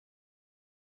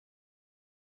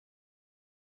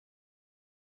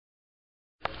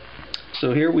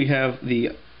So here we have the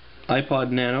iPod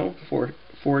Nano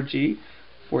 4G,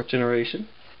 4th generation.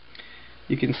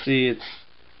 You can see it's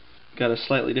got a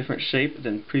slightly different shape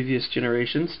than previous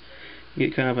generations. You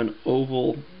get kind of an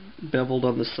oval, beveled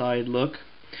on the side look.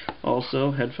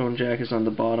 Also, headphone jack is on the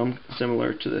bottom,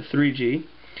 similar to the 3G.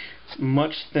 It's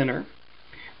much thinner.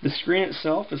 The screen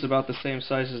itself is about the same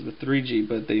size as the 3G,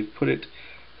 but they've put it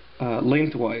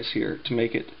lengthwise here to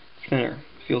make it thinner.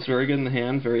 Feels very good in the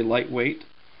hand, very lightweight.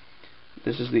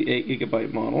 This is the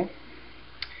 8GB model.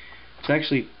 It's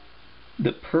actually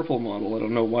the purple model. I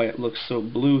don't know why it looks so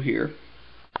blue here.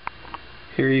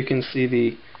 Here you can see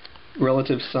the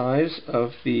relative size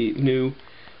of the new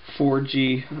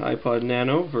 4G iPod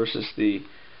Nano versus the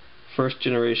first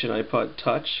generation iPod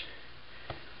Touch.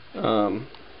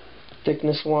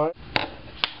 Thickness-wise,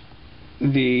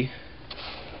 the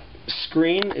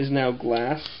screen is now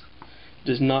glass. It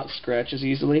does not scratch as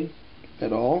easily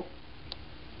at all.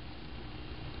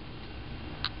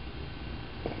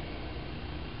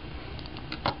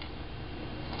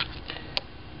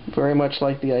 Very much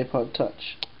like the iPod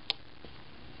Touch.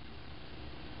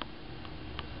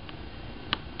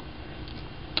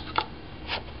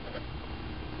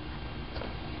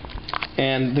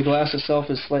 And the glass itself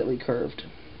is slightly curved.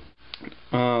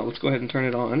 Let's go ahead and turn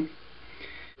it on.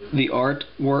 The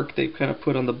artwork they've kind of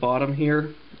put on the bottom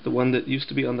here, the one that used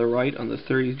to be on the right on the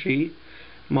 30G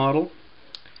model.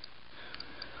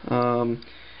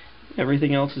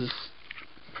 Everything else is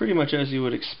pretty much as you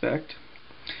would expect.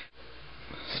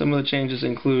 Some of the changes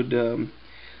include the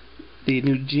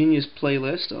new Genius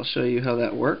playlist. I'll show you how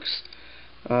that works.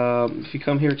 If you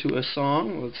come here to a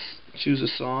song, let's choose a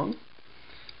song.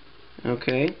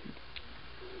 Okay.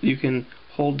 You can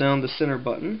hold down the center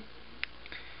button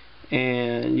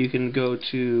and you can go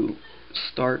to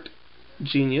Start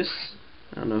Genius.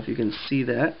 I don't know if you can see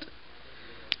that,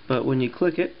 but when you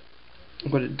click it,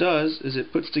 what it does is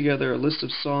it puts together a list of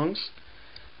songs,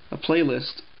 a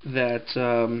playlist that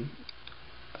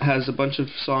has a bunch of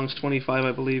songs, 25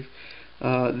 I believe,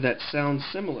 that sound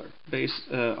similar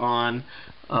based on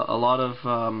a lot of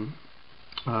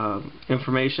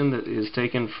information that is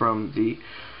taken from the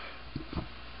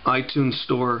iTunes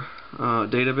Store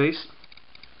database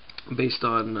based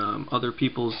on other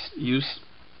people's use.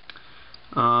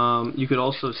 You could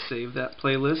also save that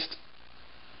playlist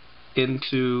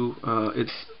into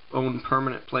its own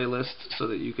permanent playlist so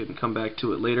that you can come back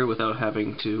to it later without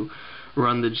having to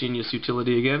run the Genius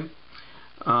utility again.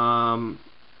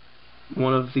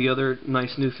 One of the other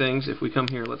nice new things, if we come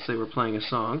here, let's say we're playing a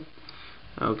song,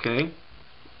 okay,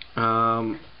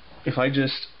 if I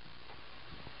just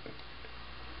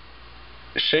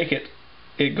shake it,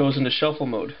 it goes into shuffle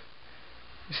mode.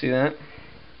 You see that?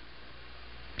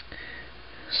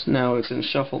 So now it's in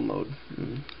shuffle mode.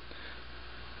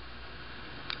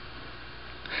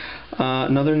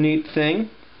 Another neat thing,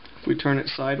 if we turn it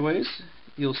sideways,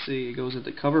 you'll see it goes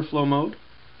into cover flow mode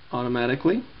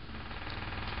automatically.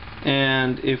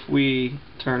 And if we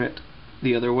turn it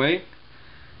the other way,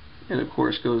 it of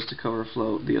course goes to cover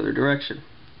flow the other direction.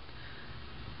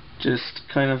 Just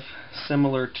kind of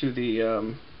similar to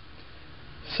the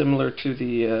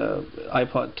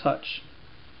iPod Touch.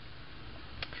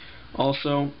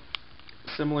 Also,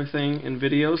 similar thing in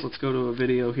videos. Let's go to a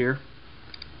video here.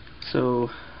 So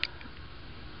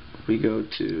we go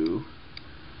to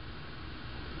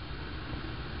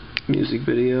music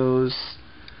videos.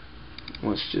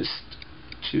 Let's just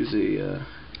choose a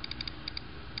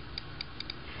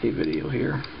video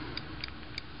here.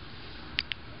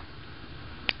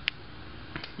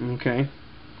 Okay.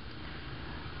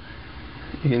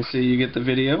 You can see you get the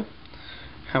video.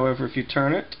 However, if you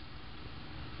turn it,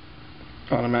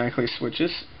 automatically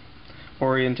switches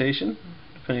orientation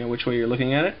depending on which way you're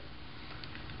looking at it.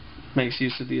 Makes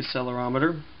use of the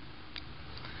accelerometer. You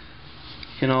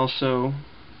can also,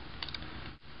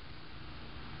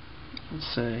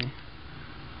 let's say,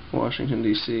 Washington,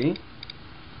 D.C.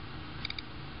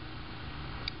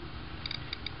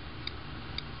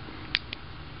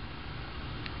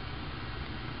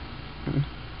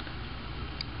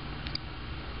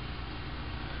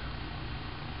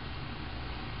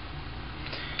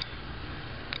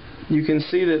 You can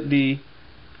see that the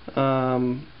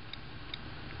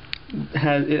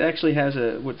it actually has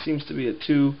what seems to be at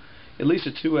least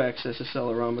a 2-axis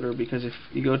accelerometer, because if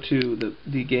you go to the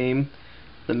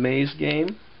maze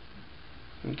game,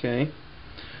 okay,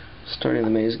 starting the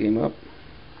maze game up,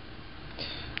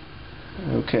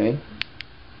 okay,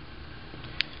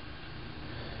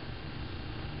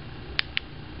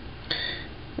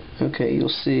 you'll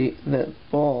see that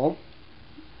ball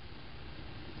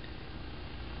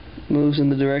moves in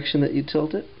the direction that you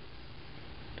tilt it.